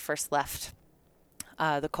especially when I first left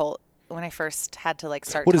the cult. When I first had to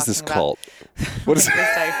start. What is this cult? What is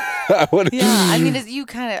Yeah, I mean,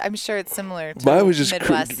 I'm sure it's similar to mine was just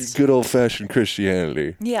Midwest. good old fashioned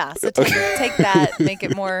Christianity. Yeah, so take that, make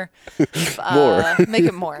it more,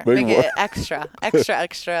 make it extra. Was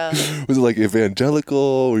it like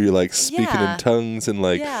evangelical? Were you like speaking in tongues and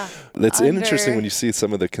like? Yeah. That's interesting when you see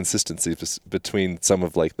some of the consistencies between some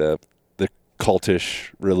of like the cultish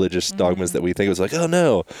religious dogmas that we think it was like, oh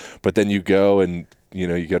no, but then you go and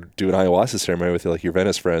you go to do an ayahuasca ceremony with your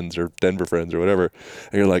Venice friends or Denver friends or whatever,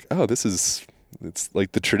 and you're like, oh, it's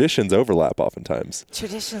like the traditions overlap oftentimes.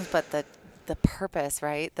 Traditions, but the purpose,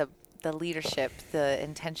 right? The leadership, the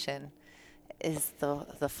intention is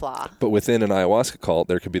the flaw. But within an ayahuasca cult,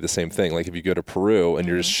 there could be the same thing. Like if you go to Peru and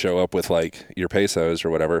you just show up with like your pesos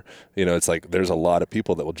or whatever, it's like there's a lot of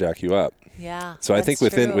people that will jack you up. Yeah. So I think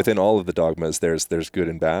within all of the dogmas, there's good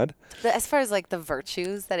and bad. As far as like the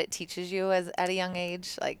virtues that it teaches you at a young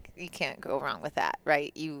age, like you can't go wrong with that,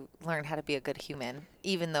 right? You learn how to be a good human,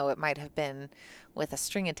 even though it might have been with a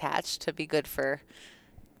string attached to be good for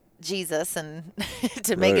Jesus and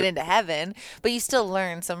to make it into heaven, but you still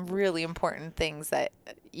learn some really important things that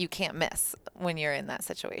you can't miss when you're in that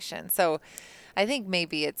situation. So I think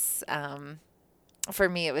maybe it's, for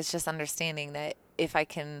me, it was just understanding that if I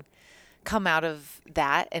can come out of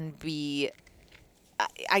that and be,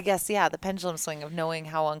 I guess, the pendulum swing of knowing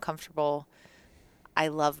how uncomfortable I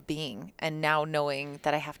love being, and now knowing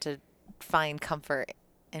that I have to find comfort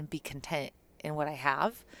and be content in what I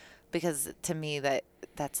have, because to me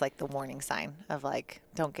that's like the warning sign of like,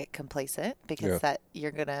 don't get complacent, because that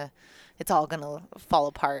it's all gonna fall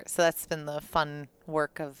apart. So that's been the fun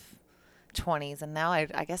work of 20s, and now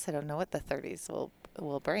I guess I don't know what the 30s will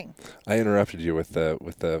bring. I interrupted you with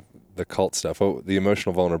the cult stuff. Oh, the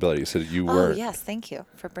emotional vulnerability. You said you weren't. Oh yes, thank you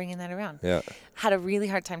for bringing that around. Yeah. Had a really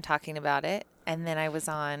hard time talking about it, and then I was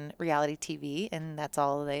on reality TV, and that's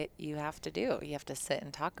all that you have to do. You have to sit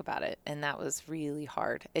and talk about it, and that was really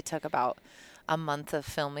hard. It took about a month of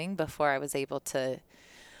filming before I was able to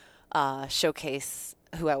showcase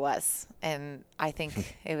who I was, and I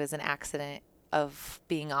think it was an accident of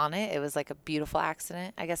being on it. It was like a beautiful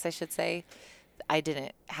accident, I guess I should say. I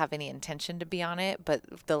didn't have any intention to be on it, but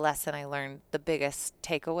the lesson I learned, the biggest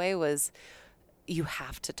takeaway was you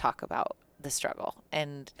have to talk about the struggle,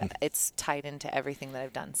 and it's tied into everything that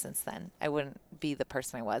I've done since then. I wouldn't be the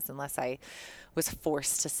person I was unless I was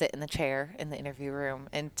forced to sit in the chair in the interview room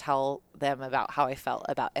and tell them about how I felt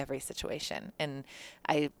about every situation. And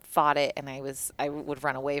I fought it, and I would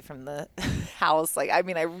run away from the house. I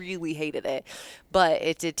really hated it, but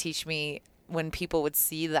it did teach me, when people would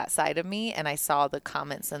see that side of me, and I saw the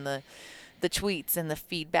comments and the tweets and the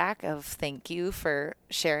feedback of thank you for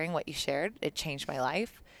sharing what you shared, it changed my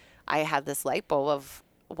life. I had this light bulb of,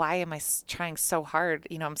 why am I trying so hard?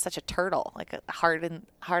 I'm such a turtle, like hard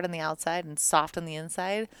on the outside and soft on the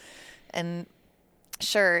inside. And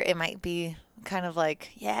sure, it might be kind of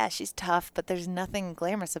like, yeah, she's tough, but there's nothing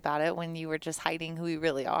glamorous about it when you were just hiding who you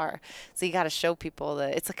really are. So you got to show people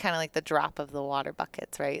that it's kind of like the drop of the water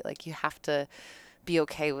buckets, right? Like you have to be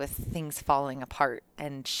okay with things falling apart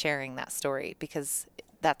and sharing that story, because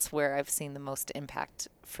that's where I've seen the most impact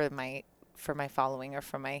for my following or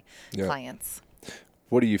for my clients.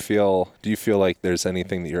 What do you feel? Do you feel like there's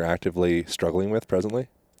anything that you're actively struggling with presently?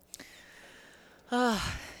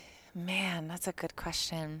 Oh, man, that's a good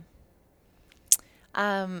question.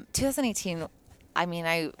 2018,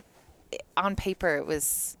 on paper, it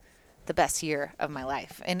was the best year of my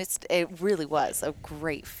life. And it really was a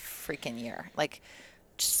great freaking year. Like,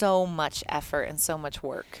 so much effort and so much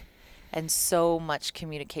work and so much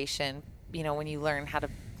communication. When you learn how to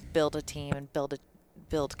build a team and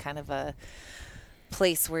build kind of a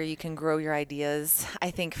place where you can grow your ideas.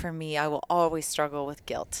 I think for me, I will always struggle with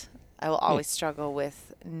guilt. I will always struggle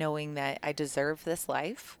with knowing that I deserve this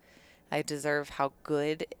life. I deserve how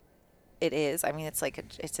good it is. I mean, it's like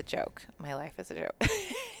it's a joke. My life is a joke.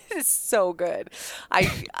 It's so good. I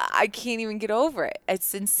can't even get over it.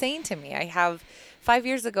 It's insane to me. 5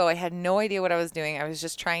 years ago, I had no idea what I was doing. I was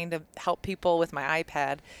just trying to help people with my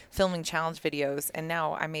iPad, filming challenge videos, and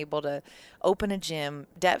now I'm able to open a gym,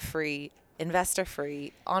 debt-free,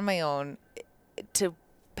 investor-free, on my own, to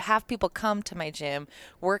have people come to my gym,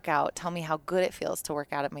 work out, tell me how good it feels to work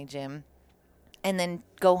out at my gym, and then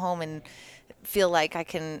go home and feel like I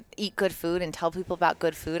can eat good food and tell people about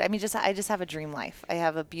good food. I mean, I just have a dream life. I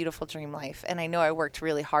have a beautiful dream life, and I know I worked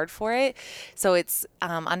really hard for it. So it's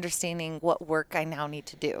understanding what work I now need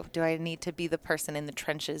to do. Do I need to be the person in the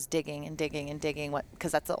trenches digging and digging and digging?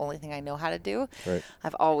 Because that's the only thing I know how to do. Right.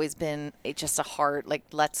 I've always been just a hard, like,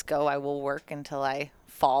 let's go. I will work until I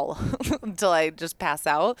fall, until I just pass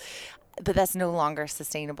out. But that's no longer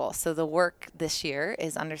sustainable. So the work this year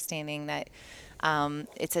is understanding that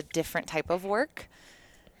it's a different type of work,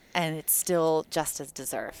 and it's still just as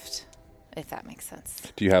deserved, if that makes sense.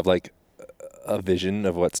 Do you have like a vision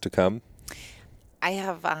of what's to come? I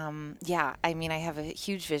have, I mean, I have a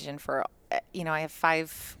huge vision for, I have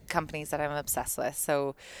 5 companies that I'm obsessed with.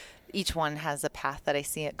 So each one has a path that I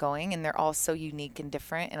see it going, and they're all so unique and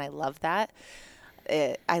different, and I love that.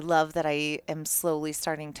 I love that I am slowly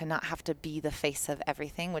starting to not have to be the face of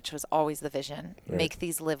everything, which was always the vision. Right. Make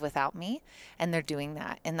these live without me, and they're doing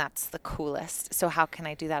that, and that's the coolest. So how can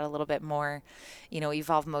I do that a little bit more?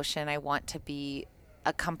 Evolve Motion, I want to be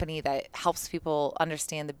a company that helps people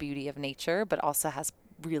understand the beauty of nature, but also has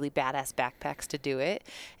really badass backpacks to do it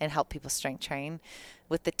and help people strength train.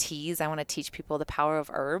 With the teas, I want to teach people the power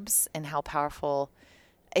of herbs and how powerful.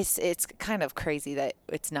 It's kind of crazy that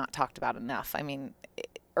it's not talked about enough. I mean,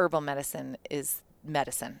 herbal medicine is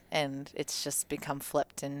medicine, and it's just become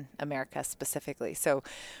flipped in America specifically. So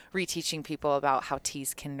reteaching people about how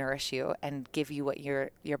teas can nourish you and give you what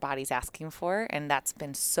your body's asking for, and that's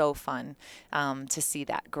been so fun to see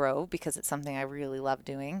that grow, because it's something I really love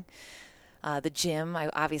doing. The gym, I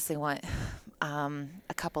obviously want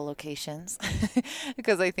a couple locations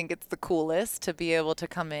because I think it's the coolest to be able to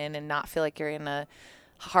come in and not feel like you're in a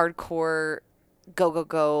hardcore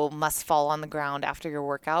go, must fall on the ground after your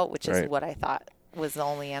workout, which is what I thought was the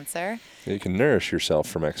only answer. You can nourish yourself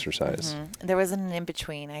from exercise. Mm-hmm. There wasn't an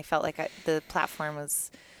in-between. I felt like the platform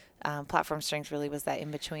strength really was that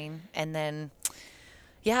in-between. And then,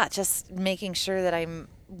 just making sure that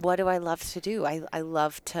what do I love to do? I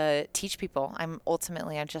love to teach people. I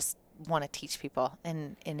just want to teach people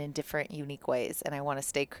in different, unique ways, and I want to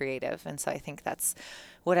stay creative. And so I think that's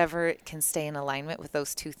whatever can stay in alignment with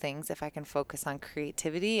those two things. If I can focus on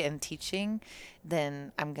creativity and teaching,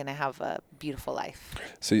 then I'm going to have a beautiful life.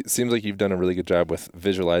 So it seems like you've done a really good job with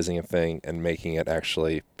visualizing a thing and making it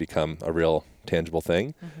actually become a real tangible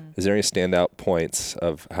thing. Mm-hmm. Is there any standout points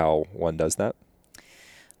of how one does that?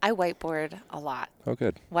 I whiteboard a lot. Oh,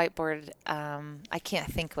 good. Whiteboard. I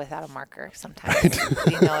can't think without a marker sometimes.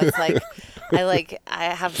 It's like I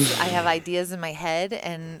have ideas in my head,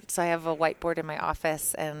 and so I have a whiteboard in my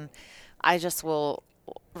office, and I just will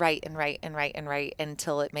write and write and write and write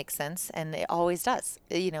until it makes sense, and it always does.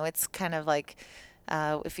 It's kind of like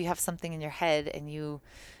if you have something in your head and you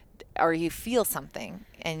feel something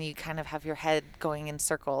and you kind of have your head going in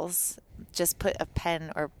circles, just put a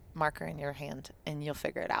pen or marker in your hand and you'll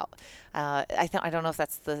figure it out. I don't know if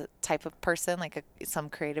that's the type of person, like some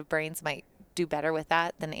creative brains might do better with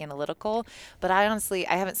that than analytical, but I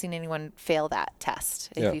haven't seen anyone fail that test.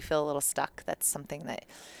 If you feel a little stuck, that's something that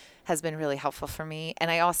has been really helpful for me.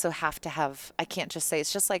 And I also I can't just say,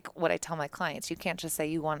 it's just like what I tell my clients. You can't just say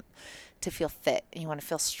you want to feel fit, you want to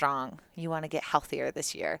feel strong, you want to get healthier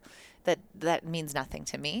this year. That means nothing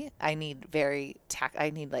to me. I need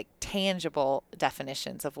like tangible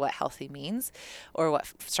definitions of what healthy means or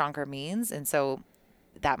what stronger means. And so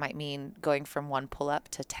that might mean going from 1 pull-up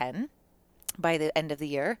to 10 by the end of the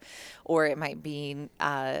year, or it might be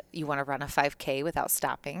you want to run a 5K without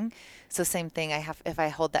stopping. So same thing. If I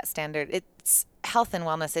hold that standard, it's health and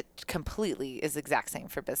wellness. It completely is exact same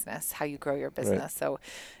for business, how you grow your business. Right. So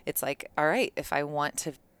it's like, all right, if I want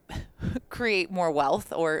to create more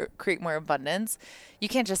wealth or create more abundance, you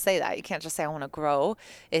can't just say that. You can't just say I want to grow.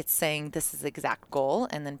 It's saying this is the exact goal,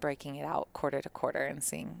 and then breaking it out quarter to quarter and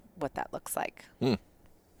seeing what that looks like.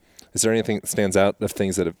 Is there anything that stands out of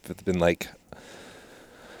things that have been like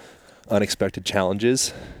unexpected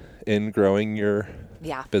challenges in growing your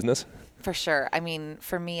business? For sure. I mean,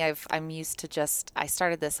 for me, I'm used to I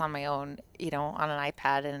started this on my own, on an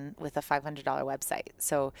iPad and with a $500 website.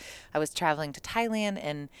 So I was traveling to Thailand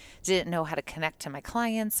and didn't know how to connect to my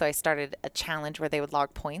clients. So I started a challenge where they would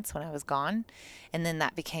log points when I was gone. And then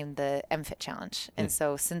that became the MFit challenge. And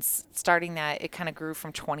so since starting that, it kind of grew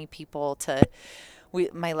from 20 people to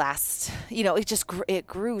my last, it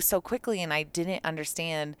grew so quickly, and I didn't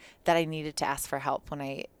understand that I needed to ask for help when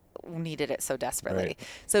I needed it so desperately. Right.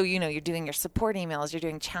 So, you're doing your support emails, you're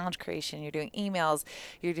doing challenge creation, you're doing emails,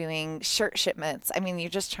 you're doing shirt shipments. I mean, you're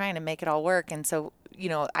just trying to make it all work. And so,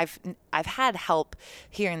 I've had help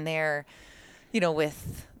here and there,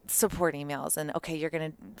 with support emails and,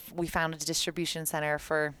 okay, we found a distribution center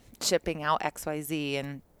for shipping out XYZ,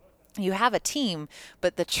 and you have a team,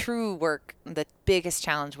 but the true work, the biggest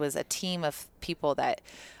challenge was a team of people that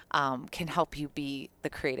can help you be the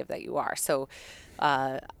creative that you are. So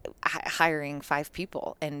hiring 5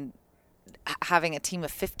 people and having a team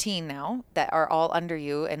of 15 now that are all under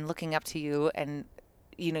you and looking up to you. And,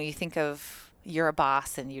 you think of you're a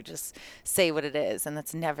boss and you just say what it is. And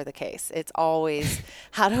that's never the case. It's always,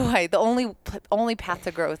 the only path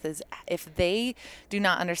to growth is if they do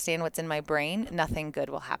not understand what's in my brain, nothing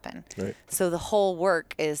good will happen. Right. So the whole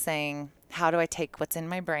work is saying, how do I take what's in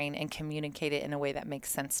my brain and communicate it in a way that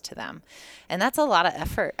makes sense to them? And that's a lot of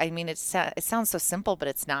effort. I mean, it sounds so simple, but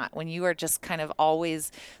it's not. When you are just kind of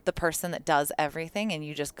always the person that does everything and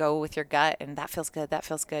you just go with your gut and that feels good, that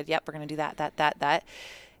feels good. Yep, we're going to do that.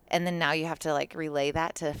 And then now you have to relay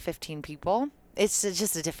that to 15 people. It's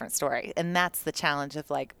just a different story. And that's the challenge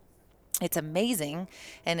of it's amazing.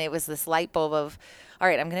 And it was this light bulb of, all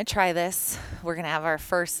right, I'm going to try this. We're going to have our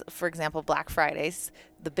first, for example, Black Fridays,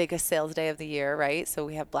 the biggest sales day of the year, right? So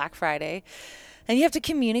we have Black Friday and you have to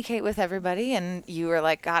communicate with everybody. And you are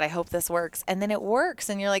like, God, I hope this works. And then it works.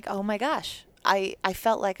 And you're like, oh my gosh, I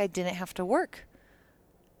felt like I didn't have to work.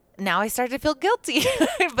 Now I started to feel guilty,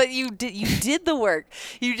 but you did the work.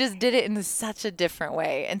 You just did it in such a different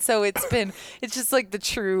way. And so it's just the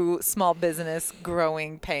true small business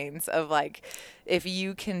growing pains of if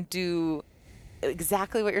you can do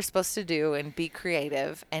exactly what you're supposed to do and be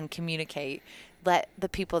creative and communicate, let the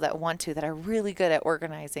people that want to, that are really good at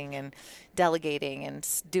organizing and delegating and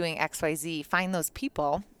doing XYZ, find those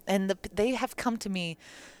people. And they have come to me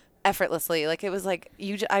effortlessly. It was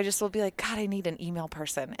I just will be like, God, I need an email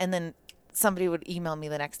person. And then somebody would email me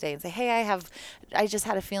the next day and say, hey, I just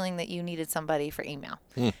had a feeling that you needed somebody for email.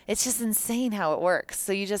 It's just insane how it works.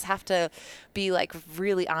 So you just have to be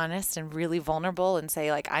really honest and really vulnerable and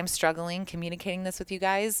say I'm struggling communicating this with you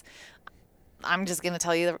guys. I'm just going to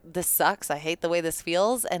tell you this sucks. I hate the way this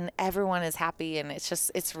feels, and everyone is happy. And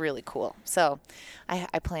it's really cool. So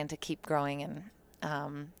I plan to keep growing, and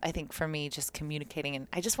I think for me, just communicating, and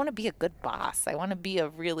I just want to be a good boss. I want to be a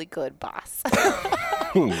really good boss.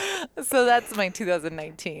 So that's my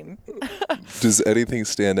 2019. Does anything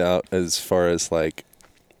stand out as far as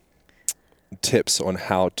tips on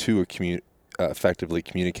how to effectively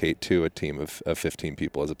communicate to a team of 15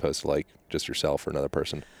 people as opposed to just yourself or another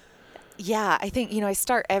person? Yeah, I think, I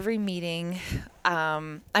start every meeting.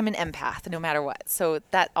 I'm an empath no matter what. So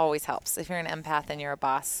that always helps. If you're an empath and you're a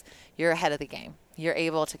boss, you're ahead of the game. You're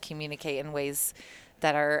able to communicate in ways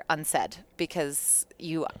that are unsaid because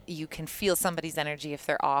you can feel somebody's energy if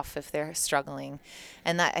they're off, if they're struggling.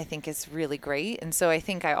 And that I think is really great. And so I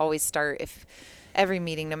think I always start every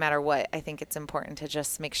meeting, no matter what, I think it's important to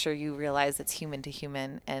just make sure you realize it's human to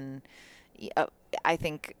human. And I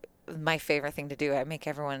think my favorite thing to do, I make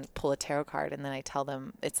everyone pull a tarot card and then I tell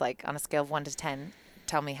them, it's on a scale of 1 to 10,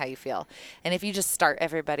 tell me how you feel. And if you just start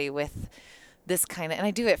everybody with this kind of, and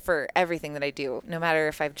I do it for everything that I do, no matter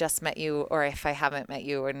if I've just met you or if I haven't met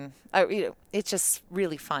you, and it's just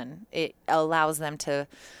really fun. It allows them to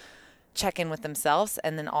check in with themselves,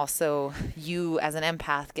 and then also you as an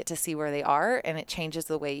empath get to see where they are, and it changes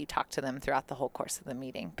the way you talk to them throughout the whole course of the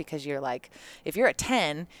meeting, because you're if you're a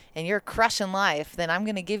 10 and you're crushing life, then I'm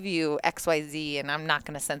going to give you XYZ and I'm not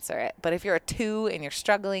going to censor it. But if you're a 2 and you're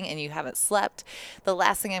struggling and you haven't slept, the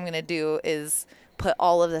last thing I'm going to do is put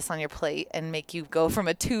all of this on your plate and make you go from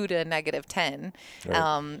a 2 to a negative 10.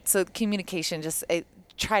 Right. So communication,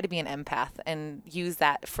 try to be an empath and use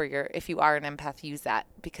that if you are an empath, use that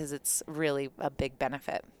because it's really a big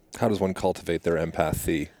benefit. How does one cultivate their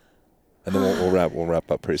empathy? And then we'll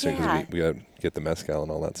wrap up pretty soon because we got to get the mezcal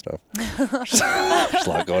and all that stuff. There's a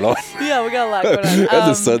lot going on. Yeah, we got a lot going on. And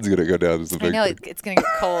the sun's going to go down. I know, it's going to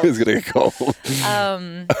get cold. It's going to get cold.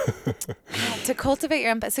 To cultivate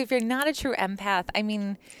your empath. So if you're not a true empath, I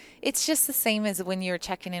mean, it's just the same as when you're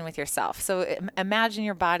checking in with yourself. So imagine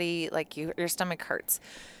your body, your stomach hurts.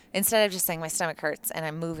 instead of just saying my stomach hurts and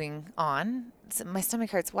I'm moving on, so my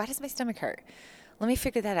stomach hurts. Why does my stomach hurt? Let me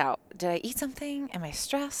figure that out. Did I eat something? Am I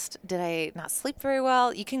stressed? Did I not sleep very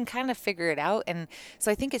well? You can kind of figure it out. And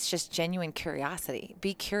so I think it's just genuine curiosity.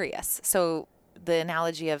 Be curious. So the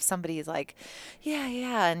analogy of somebody is like,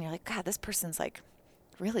 yeah. And you're like, God, this person's like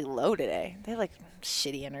really low today. They have like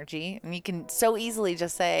shitty energy. And you can so easily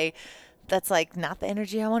just say, that's like not the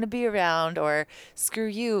energy I want to be around, or screw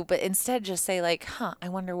you. But instead just say like, I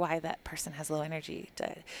wonder why that person has low energy.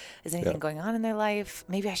 Is anything going on in their life?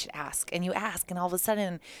 Maybe I should ask. And you ask, and all of a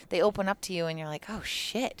sudden they open up to you and you're like, oh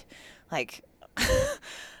shit. Like,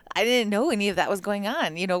 I didn't know any of that was going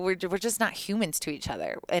on. You know, we're just not humans to each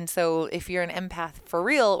other. And so if you're an empath for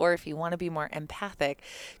real, or if you want to be more empathic,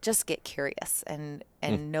 just get curious and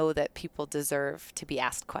know that people deserve to be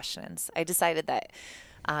asked questions. I decided that,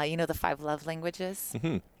 the 5 love languages.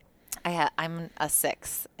 Mm-hmm. I'm a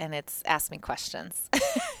 6, and it's ask me questions.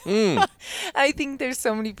 I think there's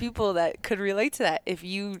so many people that could relate to that. If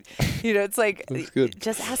it's like,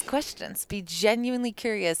 just ask questions. Be genuinely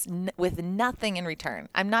curious with nothing in return.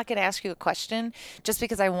 I'm not going to ask you a question just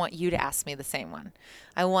because I want you to ask me the same one.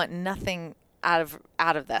 I want nothing out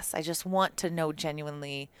of this. I just want to know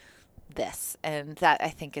genuinely this. And that, I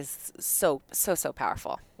think, is so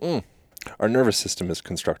powerful. Our nervous system is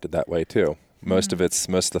constructed that way too. Most of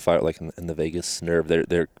the fire, like in the vagus nerve,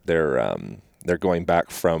 they're going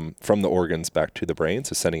back from the organs back to the brain,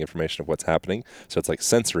 so sending information of what's happening. So it's like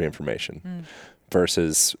sensory information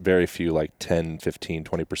versus very few, like 10, 15,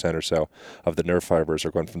 20% or so of the nerve fibers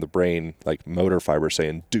are going from the brain, like motor fibers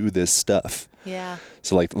saying, do this stuff. Yeah.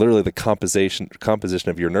 So like literally the composition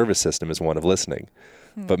of your nervous system is one of listening.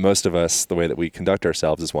 But most of us, the way that we conduct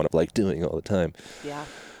ourselves is one of like doing all the time. Yeah.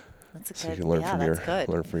 That's so you can learn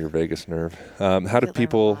from your vagus nerve. How do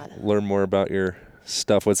people learn more about your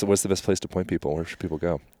stuff? What's the best place to point people? Where should people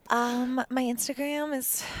go? My Instagram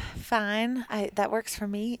is fine. That works for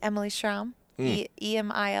me. Emily Schromm.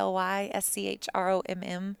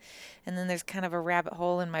 EMILYSCHROMM. And then there's kind of a rabbit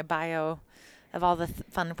hole in my bio of all the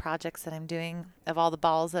fun projects that I'm doing, of all the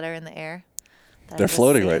balls that are in the air. They're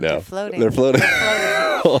floating right now. They're floating. It's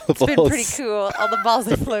been pretty cool. All the balls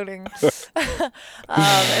are floating.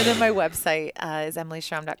 And then my website is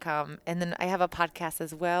emilyschromm.com. And then I have a podcast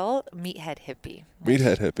as well, Meathead Hippie.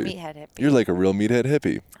 Meathead Hippie. You're like a real meathead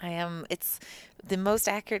hippie. I am. It's the most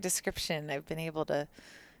accurate description I've been able to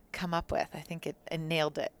come up with. I think it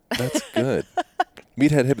nailed it. That's good.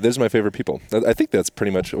 Meathead Hippie. Those are my favorite people. I think that's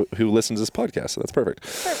pretty much who listens to this podcast, so that's perfect.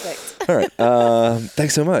 All right.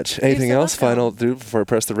 Thanks so much. Anything else final before I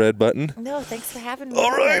press the red button? No, thanks for having me.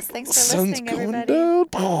 All right. Thanks for listening, everybody. Down.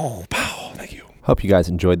 Pow, pow. Thank you. Hope you guys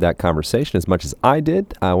enjoyed that conversation as much as I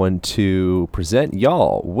did. I want to present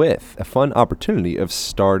y'all with a fun opportunity of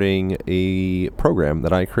starting a program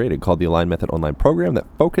that I created called the Align Method Online Program that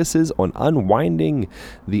focuses on unwinding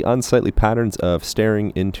the unsightly patterns of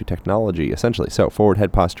staring into technology, essentially. So forward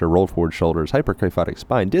head posture, rolled forward shoulders, hyperkyphotic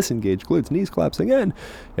spine, disengaged glutes, knees collapsing in.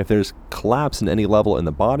 If there's collapse in any level in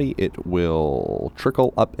the body, it will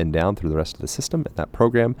trickle up and down through the rest of the system. And that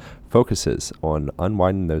program focuses on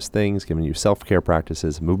unwinding those things, giving you self-care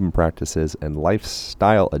practices, movement practices, and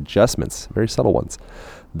lifestyle adjustments, very subtle ones,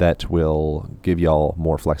 that will give y'all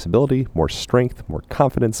more flexibility, more strength, more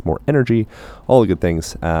confidence, more energy, all the good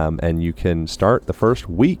things. And you can start the first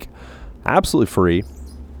week absolutely free,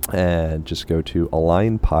 and just go to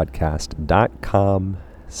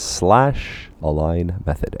alignpodcast.com/Align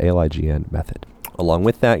Method, ALIGN method. Along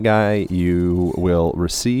with that guy, you will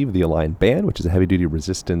receive the Align band, which is a heavy-duty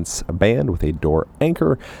resistance band with a door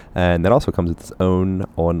anchor, and that also comes with its own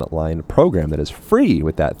online program that is free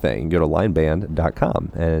with that thing. Go to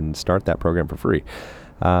alignband.com and start that program for free.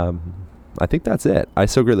 I think that's it. I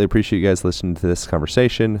so greatly appreciate you guys listening to this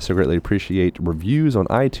conversation. So greatly appreciate reviews on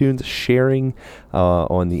iTunes, sharing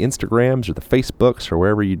on the Instagrams or the Facebooks or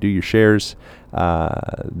wherever you do your shares.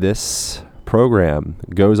 This program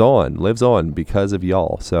lives on because of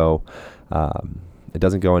y'all. So it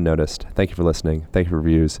doesn't go unnoticed. Thank you for listening. Thank you for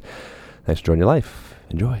reviews. Thanks for joining your life.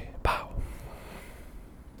 Enjoy.